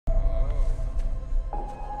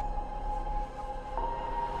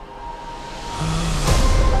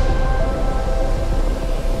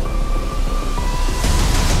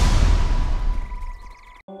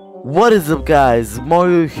What is up, guys?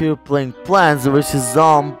 Mario here playing Plants vs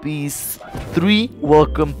Zombies 3.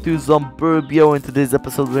 Welcome to Zomburbia. In today's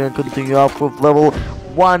episode we're going to continue off with level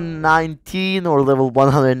 119 or level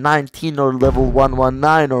 119 or level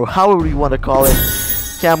 119 or however you want to call it.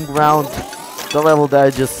 Campground, the level that I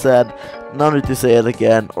just said. No need to say it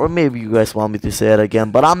again, or maybe you guys want me to say it again,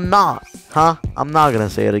 but I'm not, I'm not gonna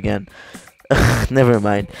say it again. Never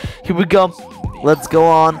mind. Here we go. Let's go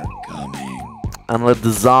on and let the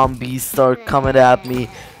zombies start coming at me.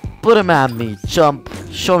 Put them at me. Jump.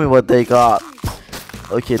 Show me what they got.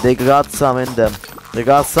 Okay, they got some in them. They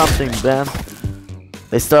got something, man.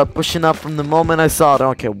 They start pushing up from the moment I saw them.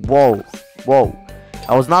 Okay, whoa. Whoa.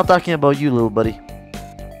 I was not talking about you, little buddy.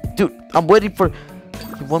 Dude, I'm waiting for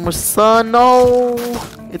one more son. No.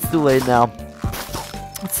 It's too late now.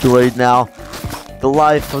 It's too late now. The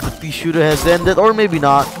life of the pea shooter has ended. Or maybe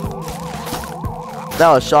not.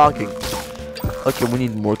 That was shocking. Okay, we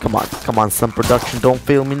need more. Come on. Come on, some production. Don't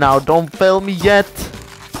fail me now. Don't fail me yet.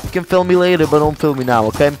 You can fail me later, but don't fail me now,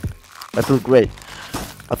 okay? I feel great.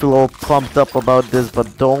 I feel all pumped up about this,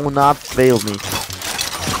 but do not fail me.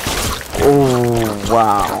 Oh,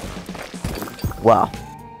 wow. Wow.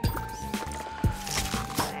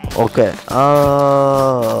 Okay.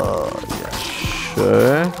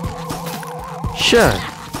 Yeah, sure. Sure.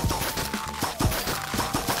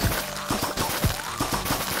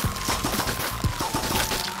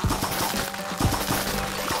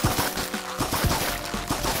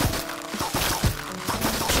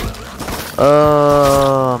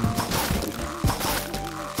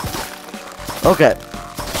 Okay.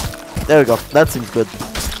 There we go. That seems good.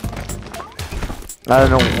 I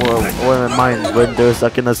don't know what my mind went there a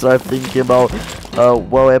second. I started thinking about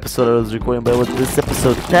what episode I was recording, but it was this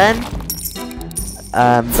episode 10.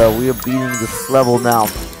 And we are beating this level now.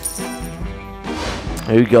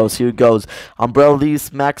 Here it goes. Here it goes. Umbrella leaves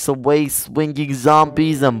smacks away, swinging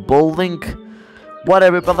zombies and bowling.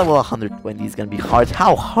 Whatever, but level 120 is gonna be hard.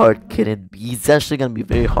 How hard can it be? It's actually gonna be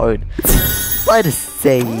very hard. By the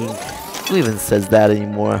saying, who even says that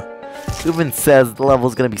anymore? Who even says the level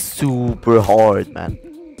is gonna be super hard, man?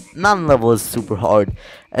 None level is super hard.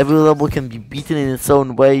 Every level can be beaten in its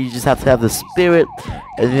own way. You just have to have the spirit,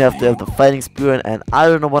 and you have to have the fighting spirit. And I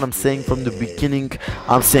don't know what I'm saying from the beginning.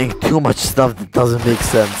 I'm saying too much stuff that doesn't make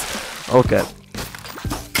sense. Okay,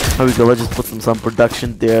 here we go. Let's just put some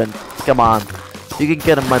production there, and come on. You can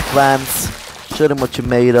get in my plants. Show them what you're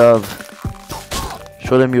made of.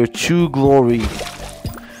 Show them your true glory.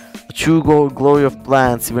 The true glory of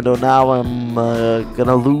plants. Even though now I'm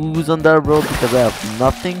gonna lose on that road because I have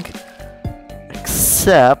nothing.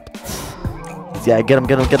 Except... yeah, get him.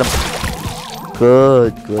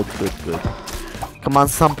 Good. Come on,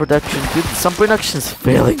 some production. Dude, some production is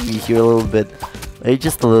failing me here a little bit. Hey,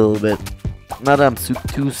 just a little bit. Not that I'm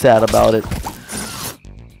too sad about it.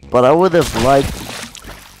 But I would have liked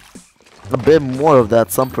a bit more of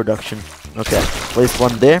that some production. Okay, place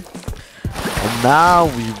one there. And now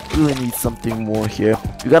we really need something more here.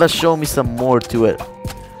 You gotta show me some more to it.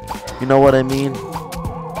 You know what I mean?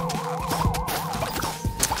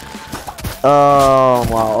 Oh,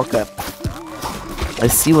 wow, okay. I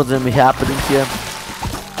see what's gonna be happening here.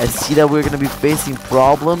 I see that we're gonna be facing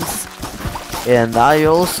problems. And I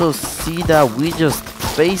also see that we just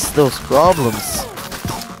face those problems.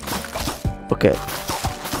 Okay,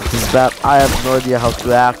 this is bad. I have no idea how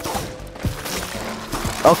to act.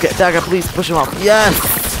 Okay, Dagger, please push him off. Yes!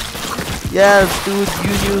 Yes, dude,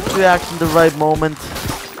 you knew to act in the right moment.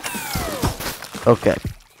 Okay.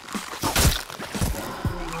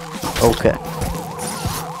 Okay.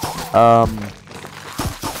 I'm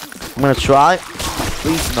gonna try.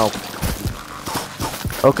 Please, no.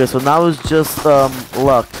 Okay, so now it's just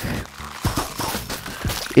luck.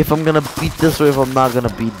 If I'm gonna beat this or if I'm not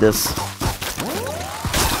gonna beat this.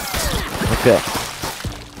 Okay.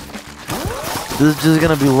 This is just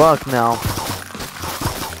gonna be luck now.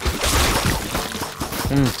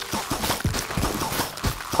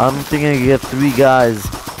 I don't think I can get 3 guys.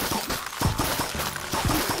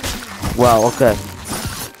 Wow, okay.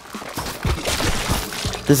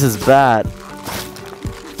 This is bad.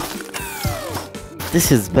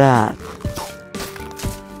 This is bad.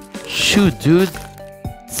 Shoot, dude.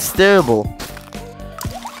 It's terrible.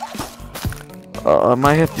 I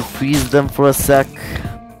might have to freeze them for a sec.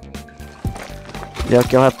 Yeah,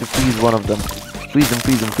 okay, I'll have to freeze one of them. Freeze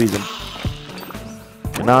them.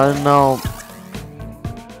 And I don't know.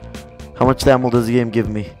 How much ammo does the game give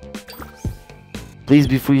me? Please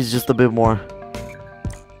be freeze just a bit more.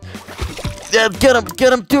 Yeah, get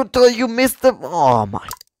him, dude. You missed him. Oh my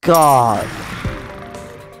god.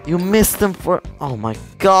 You missed him for... Oh my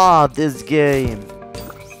god, this game.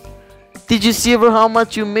 Did you see ever how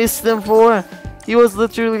much you missed him for? He was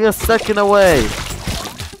literally a second away.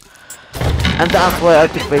 And that's why I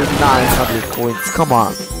had to pay 900 coins. Come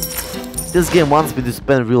on. This game wants me to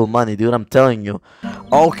spend real money, dude. I'm telling you.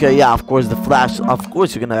 Okay, yeah, of course, the flash. Of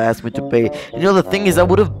course, you're gonna ask me to pay. You know, the thing is, I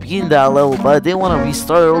would have been that level, but I didn't want to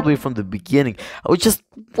restart all the way from the beginning. I was just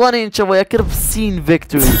 1 inch away. I could have seen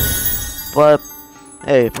victory. But,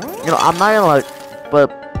 hey, you know, I'm not gonna like. But,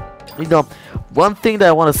 you know, one thing that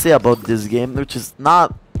I want to say about this game, which is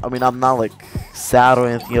not. I mean, I'm not like sad or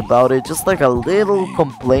anything about it. Just like a little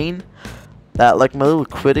complaint. That, like, my little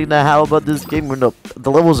critic that I have about this game, you know,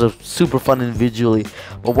 the levels are super fun individually,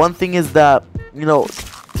 but one thing is that, you know,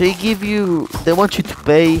 they want you to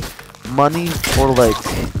pay money for, like,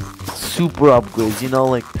 super upgrades, you know,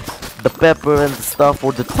 like, the pepper and stuff,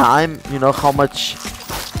 or the time, you know, how much,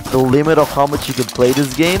 the limit of how much you can play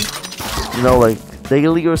this game, you know, like,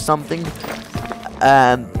 daily or something,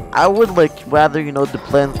 and I would, like, rather, you know, the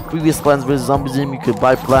previous Plants vs. Zombies game, you could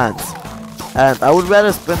buy plants. And I would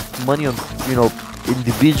rather spend money on, you know,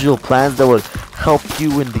 individual plans that would help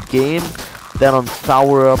you in the game than on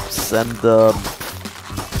power-ups and the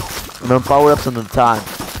time.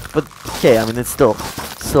 But okay, I mean, it's still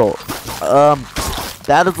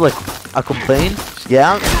that is like a complaint,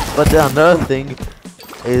 yeah. But then another thing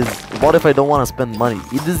is, what if I don't want to spend money?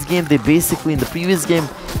 In this game, they basically, in the previous game,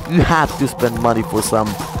 you had to spend money for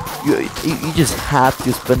some. You just had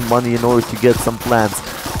to spend money in order to get some plants.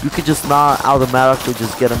 You could just not automatically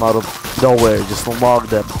just get them out of nowhere, just unlock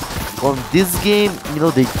them. On this game, you know,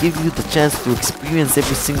 they give you the chance to experience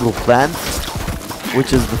every single plant,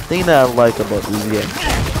 which is the thing that I like about this game.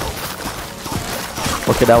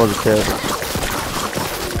 Okay, that was terrible.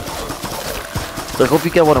 So I hope you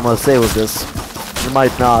get what I'm gonna say with this. You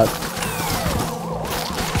might not.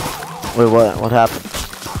 Wait, what? What happened?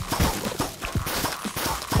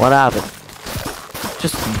 What happened?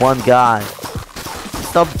 Just one guy.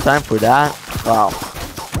 Stop time for that. Wow.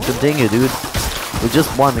 Continue, dude. With just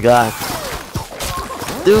one guy.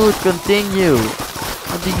 Dude, continue.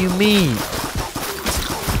 What do you mean?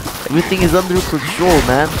 Everything is under control,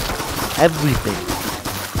 man. Everything.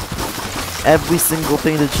 Every single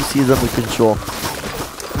thing that you see is under control.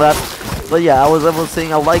 But yeah, I was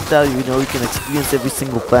saying I like that, you know, you can experience every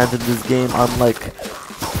single plant in this game, unlike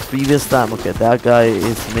previous time. Okay, that guy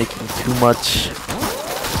is making too much.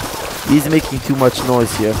 He's making too much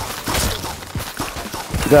noise here.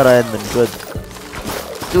 You gotta end him, good.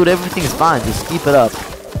 Dude, everything's fine, just keep it up.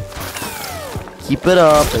 Keep it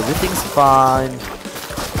up, everything's fine.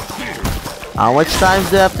 How much times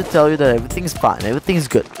do I have to tell you that everything's fine, everything's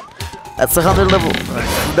good? That's 100 level.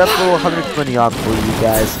 That's level 120 on for you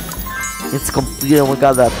guys. It's complete, and we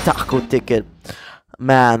got that taco ticket.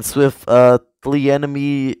 Man, Swift, 3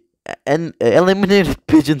 enemy and eliminated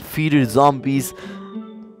pigeon feeder zombies.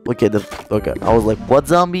 Okay, okay. I was like, what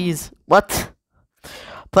zombies? What?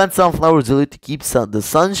 Plant sunflower zilly to keep the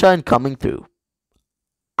sunshine coming through.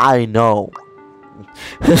 I know.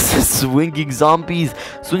 This is swinging zombies.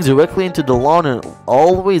 Swings directly into the lawn and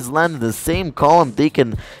always land in the same column. They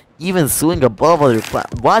can even swing above other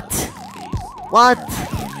plants. What? What?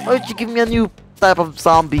 Why did you give me a new type of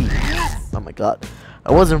zombie? Oh my god.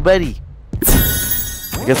 I wasn't ready.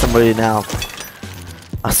 I guess I'm ready now.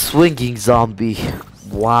 A swinging zombie.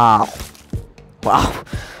 Wow. Wow.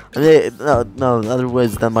 I mean, no, other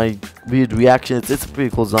words than my weird reaction. It's a pretty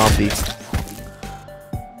cool zombie.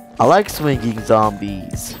 I like swinging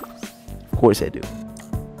zombies. Of course I do.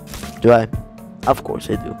 Do I? Of course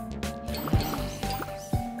I do.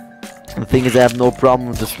 The thing is, I have no problem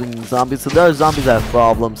with the swinging zombies. So there are zombies that have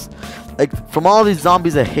problems. Like, from all these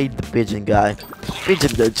zombies, I hate the pigeon guy.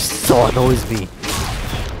 Pigeon guy just so annoys me.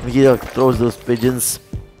 He throws those pigeons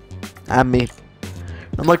at me.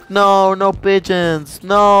 I'm like, no, no pigeons,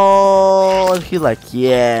 no. And he's like,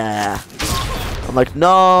 yeah. I'm like,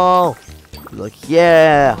 no. He's like,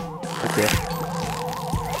 yeah. Okay.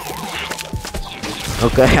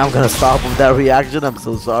 Okay, I'm gonna stop with that reaction. I'm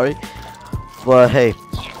so sorry. But hey.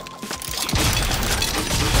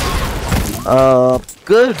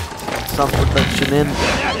 Good. Some protection in.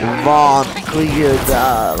 Vaughn cleared.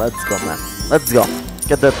 Let's go, man. Let's go.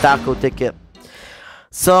 Get the taco ticket.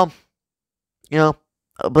 So, you know,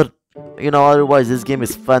 but you know, otherwise this game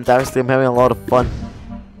is fantastic. I'm having a lot of fun.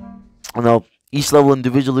 You know, each level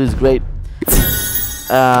individually is great,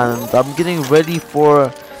 and I'm getting ready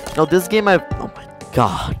for, you know, this game. Oh my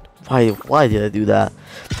god, why did I do that?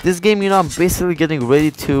 This game, you know, I'm basically getting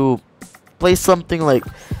ready to play something like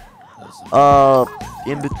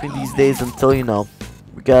in between these days until, you know,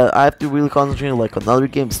 I have to really concentrate on like on other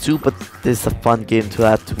games too. But this is a fun game to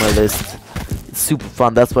add to my list. It's super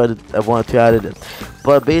fun. That's why I wanted to add it.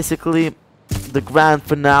 But basically, the grand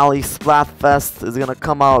finale Splatfest is gonna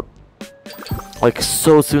come out like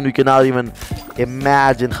so soon. You cannot even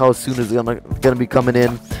imagine how soon it's gonna be coming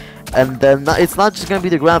in. And then it's not just gonna be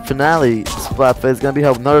the grand finale Splatfest. It's gonna be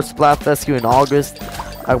another Splatfest here in August.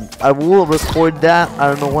 I will record that. I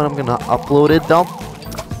don't know when I'm gonna upload it though.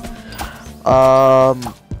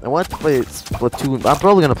 I want to play Splatoon. I'm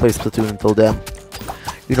probably gonna play Splatoon until then.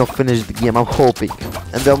 You know, finish the game. I'm hoping,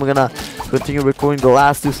 and then we're gonna continue recording the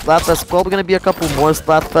last two Splatfests. Probably gonna be a couple more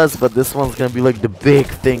Splatfests, but this one's gonna be like the big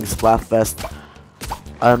thing Splatfest.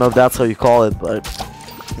 I don't know if that's how you call it, but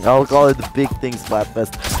I'll call it the big thing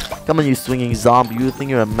Splatfest. Come on, you swinging zombie. You think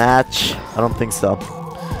you're a match? I don't think so.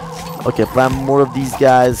 Okay, plan more of these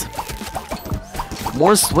guys.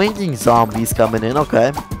 More swinging zombies coming in.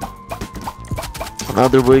 Okay. Now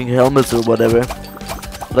they're wearing helmets or whatever.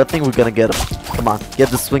 But I think we're gonna get them. Come on, get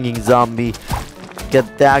the swinging zombie.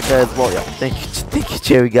 Get that guy as well. Yeah, thank you,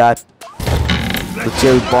 cherry guy. The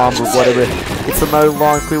cherry bomb or whatever. It's another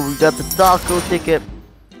long clear. We got the taco ticket,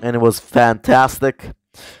 and it was fantastic.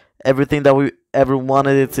 Everything that we ever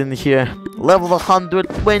wanted, it's in here. Level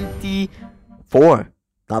 124,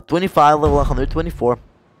 not 25. Level 124.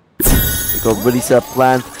 We got ready, set,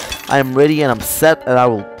 plant. I am ready and I'm set, and I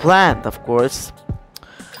will plant, of course.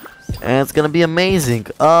 And it's gonna be amazing.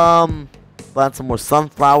 Plant some more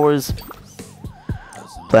sunflowers.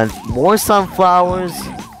 Plant more sunflowers.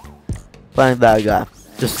 Plant that guy.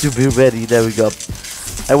 Just to be ready. There we go.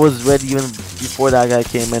 I was ready even before that guy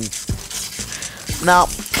came in. Now,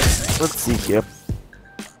 let's see here.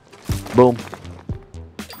 Boom.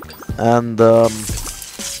 And,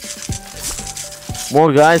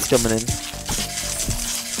 more guys coming in.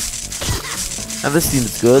 And this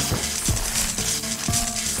seems good.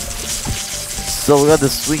 So we got the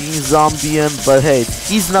swinging zombie in, but hey,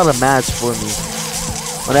 he's not a match for me.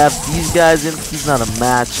 When I have these guys in, he's not a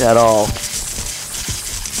match at all.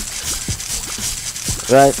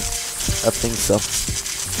 Right? I think so.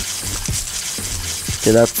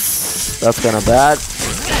 Okay, that's kind of bad.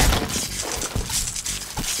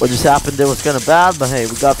 What just happened there was kind of bad, but hey,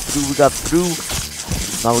 we got through.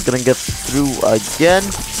 Now we're gonna get through again.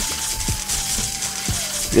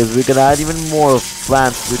 Because we're gonna add even more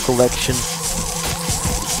plants to the collection.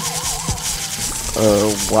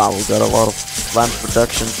 Wow, we got a lot of plant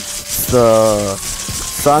production. The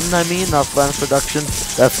sun, I mean, not plant production.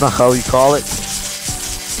 That's not how you call it.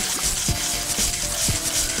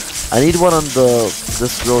 I need one on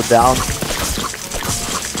this row down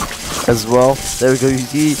as well. There we go. You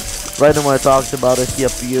see, right when I talked about it, he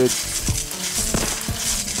appeared.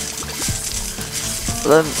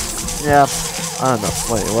 But then, yeah, I don't know.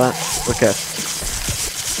 Wait, what? Okay.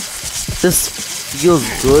 This feels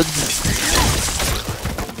good.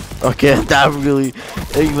 Okay, that really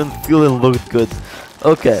even feeling looked good.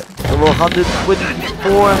 Okay, level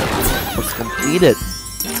 124 was completed.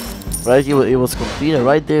 Right, it was completed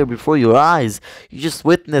right there before your eyes. You just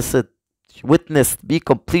witnessed me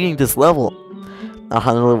completing this level. Now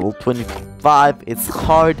level 25. It's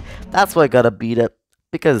hard. That's why I gotta beat it,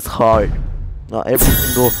 because it's hard. Now every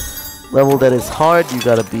single level that is hard, you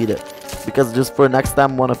gotta beat it, because just for next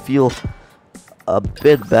time, I wanna feel a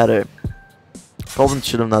bit better. Probably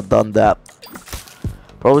should have not done that.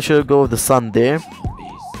 Probably should have go with the sun there.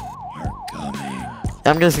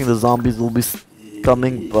 I'm guessing the zombies will be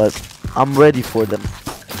coming, but I'm ready for them.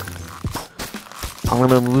 I'm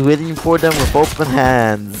gonna be waiting for them with open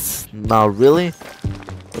hands. Not really,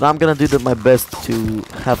 but I'm gonna do my best to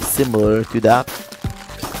have similar to that.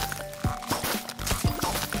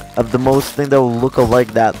 Of the most thing that will look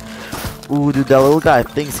like that. Ooh, dude, that little guy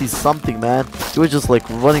thinks he's something, man. He was just like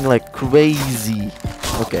running like crazy.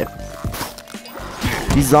 Okay.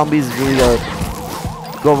 These zombies really are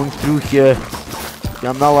going through here.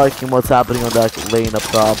 I'm not liking what's happening on that lane up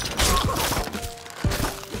top.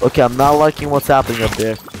 Okay, I'm not liking what's happening up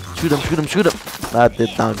there. Shoot him, shoot him, shoot him. That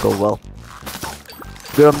did not go well.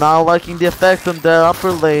 But I'm not liking the effect on the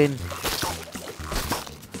upper lane.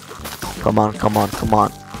 Come on, come on, come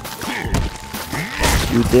on.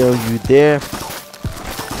 You there, you there.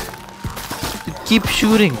 Dude, keep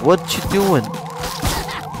shooting. What you doing?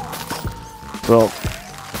 Bro.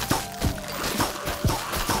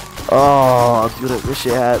 Oh, dude, I wish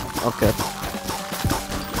I had. Okay.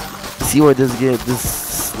 See where this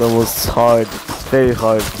level is hard. It's very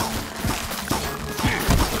hard.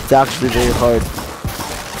 It's actually very hard.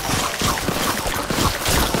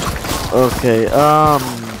 Okay,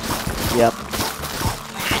 yep.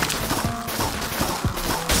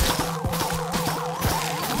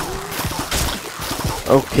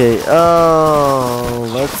 Okay,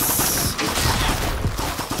 let's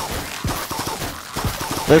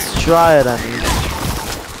Let's try it, I mean.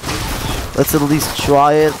 Let's at least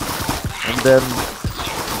try it. And then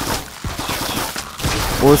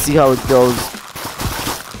we'll see how it goes.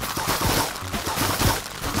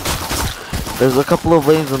 There's a couple of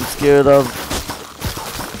lanes I'm scared of.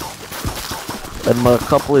 And my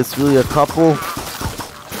couple is really a couple.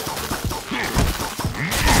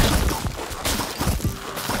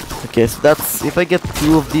 Okay, so that's if I get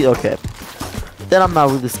 2 of the okay. Then I'm not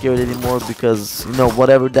really scared anymore because you know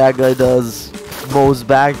whatever that guy does, Mo's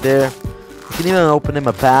back there. You can even open him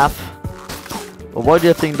a path. But why do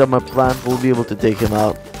you think that my plant will be able to take him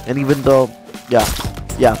out? And even though, yeah,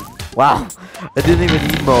 wow, I didn't even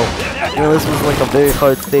need Mo. You know, this was like a very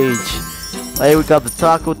hard stage. Hey, we got the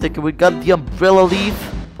taco ticket, we got the umbrella leaf,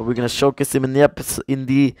 but we're gonna showcase him in the episode.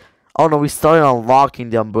 Oh no, we started unlocking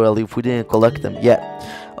the umbrella leaf. We didn't collect them yet.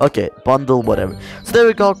 Okay, bundle, whatever. So there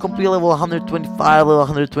we go, complete level 125, level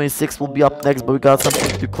 126 will be up next, but we got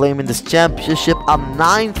something to claim in this championship. I'm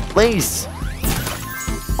 9th place.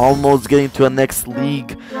 Almost getting to a next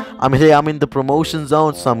league. I'm in the promotion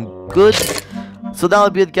zone, so I'm good. So that'll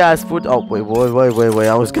be it, guys. For oh wait.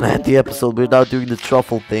 I was gonna end the episode without doing the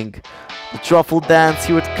truffle thing. The truffle dance,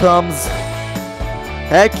 here it comes.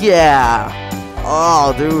 Heck yeah!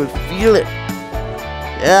 Oh, dude, feel it.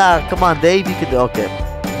 Yeah, come on, Dave, you can do okay.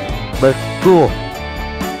 But cool.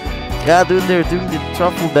 Yeah, dude, they're doing the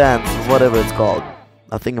truffle dance, or whatever it's called.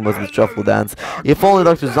 I think it was the truffle dance. If only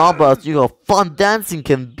Dr. Zomboss knew how fun dancing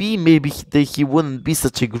can be, maybe he wouldn't be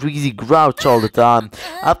such a greasy grouch all the time.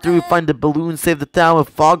 After we find the balloon, save the town with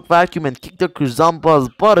fog vacuum, and kick Dr. Zomboss'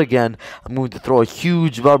 butt again, I'm going to throw a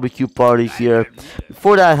huge barbecue party here.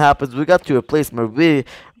 Before that happens, we got to replace my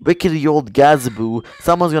rickety old gazeboo.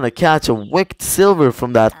 Someone's gonna catch a wicked silver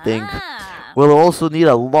from that thing. We'll also need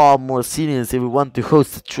a lot more seniors if we want to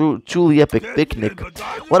host a truly epic picnic.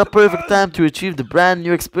 What a perfect time to achieve the brand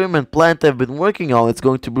new experiment plant I've been working on. It's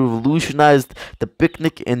going to revolutionize the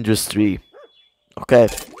picnic industry. Okay,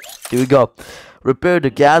 here we go. Repair the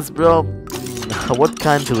gas, bro. What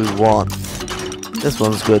kind do we want? This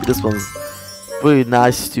one's good. This one's pretty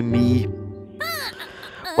nice to me.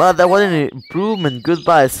 Well, that was an improvement.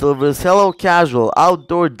 Goodbye, Silvers. Hello, casual.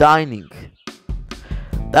 Outdoor dining.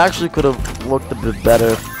 That actually could have looked a bit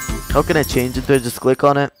better. How can I change it? Do I just click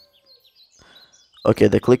on it? Okay,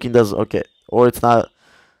 the clicking does okay. Or it's not.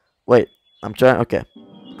 Wait, I'm trying. Okay,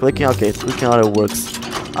 clicking. Okay, clicking on it works.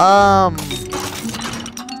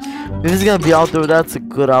 If it's gonna be outdoor, that's a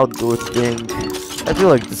good outdoor thing. I feel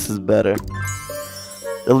like this is better.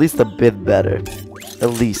 At least a bit better.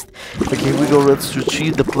 At least. Okay, here we go. Let's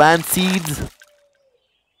retrieve the plant seeds.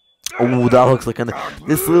 Oh, that looks like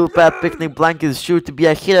this little pet picnic blanket is sure to be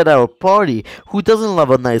a hit at our party. Who doesn't love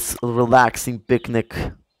a nice, relaxing picnic?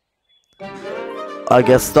 I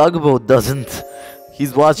guess Tugboat doesn't.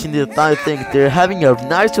 He's watching the entire thing. They're having a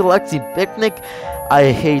nice, relaxing picnic.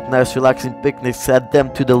 I hate nice, relaxing picnics. Add them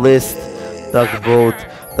to the list. Tugboat.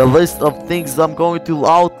 The list of things I'm going to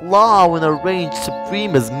outlaw when arranged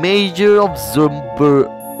supreme as Major of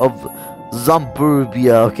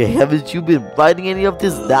Zomburbia. Okay, haven't you been writing any of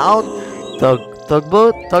this down?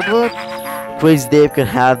 Tugboat? Crazy Dave can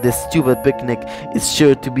have this stupid picnic. It's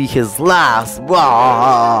sure to be his last.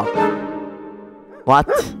 Wah! What?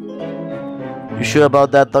 You sure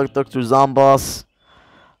about that, Dr. Zomboss?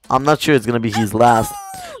 I'm not sure it's gonna be his last.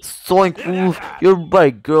 Soink Wolf, you're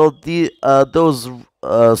right, girl. Those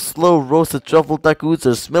slow roasted truffle tacos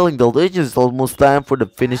are smelling delicious. It's almost time for the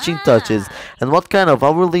finishing touches. And what kind of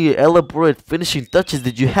overly elaborate finishing touches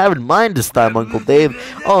did you have in mind this time, Uncle Dave?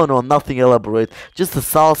 Oh no, nothing elaborate. Just a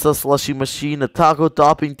salsa slushy machine, a taco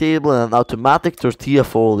topping table, and an automatic tortilla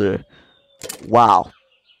folder. Wow.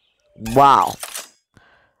 Wow.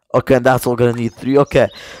 Okay, and that's all gonna need 3. Okay,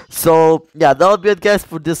 so yeah, that'll be it, guys,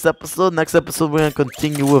 for this episode. Next episode, we're gonna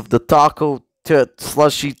continue with the taco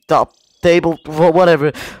slushy top table,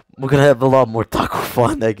 whatever. We're gonna have a lot more taco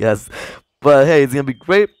fun, I guess. But hey, it's gonna be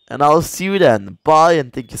great, and I'll see you then. Bye,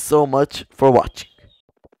 and thank you so much for watching.